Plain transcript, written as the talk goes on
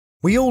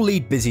We all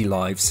lead busy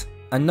lives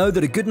and know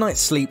that a good night's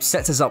sleep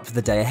sets us up for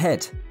the day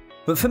ahead.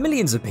 But for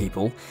millions of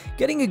people,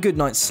 getting a good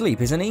night's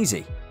sleep isn't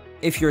easy.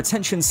 If your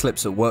attention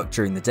slips at work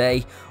during the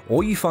day,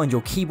 or you find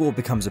your keyboard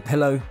becomes a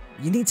pillow,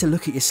 you need to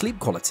look at your sleep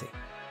quality.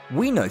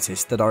 We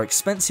noticed that our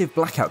expensive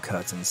blackout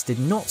curtains did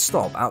not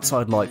stop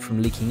outside light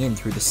from leaking in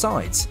through the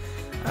sides,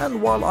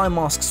 and while eye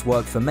masks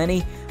work for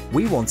many,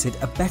 we wanted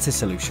a better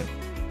solution.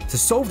 To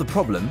solve the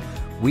problem,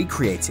 we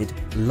created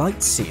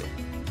Lightseal.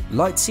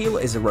 Lightseal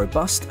is a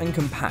robust and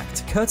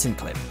compact curtain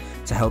clip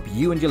to help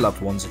you and your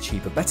loved ones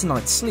achieve a better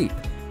night's sleep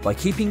by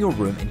keeping your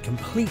room in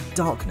complete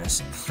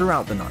darkness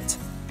throughout the night.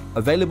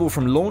 Available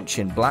from launch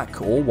in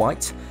black or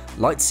white,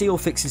 Lightseal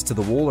fixes to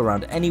the wall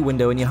around any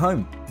window in your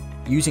home.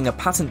 Using a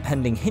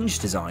patent-pending hinge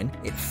design,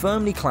 it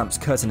firmly clamps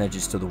curtain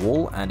edges to the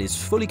wall and is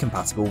fully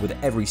compatible with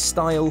every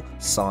style,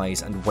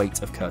 size and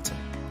weight of curtain.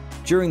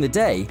 During the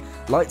day,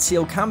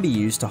 Lightseal can be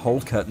used to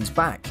hold curtains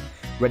back,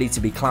 ready to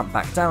be clamped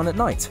back down at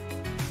night.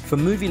 For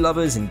movie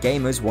lovers and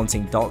gamers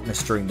wanting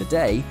darkness during the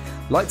day,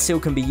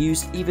 Lightseal can be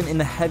used even in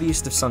the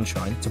heaviest of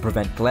sunshine to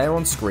prevent glare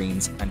on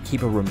screens and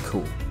keep a room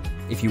cool.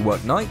 If you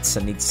work nights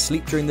and need to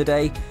sleep during the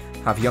day,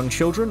 have young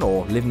children,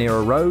 or live near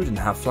a road and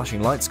have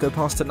flashing lights go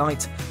past at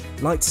night,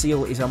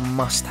 Lightseal is a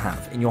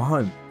must-have in your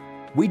home.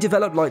 We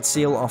developed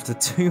Lightseal after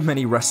too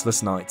many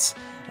restless nights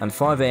and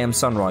 5 AM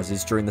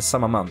sunrises during the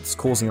summer months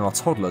causing our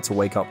toddler to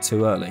wake up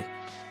too early.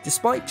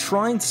 Despite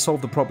trying to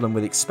solve the problem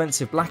with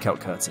expensive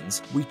blackout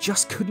curtains, we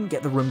just couldn't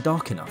get the room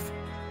dark enough.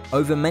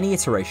 Over many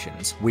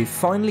iterations, we've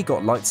finally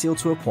got Lightseal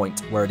to a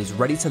point where it is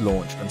ready to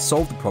launch and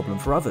solve the problem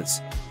for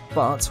others.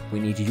 But we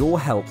need your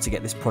help to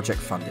get this project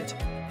funded.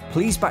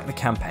 Please back the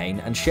campaign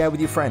and share with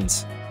your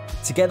friends.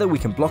 Together we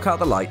can block out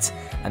the light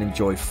and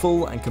enjoy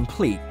full and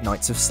complete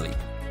nights of sleep.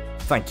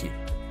 Thank you.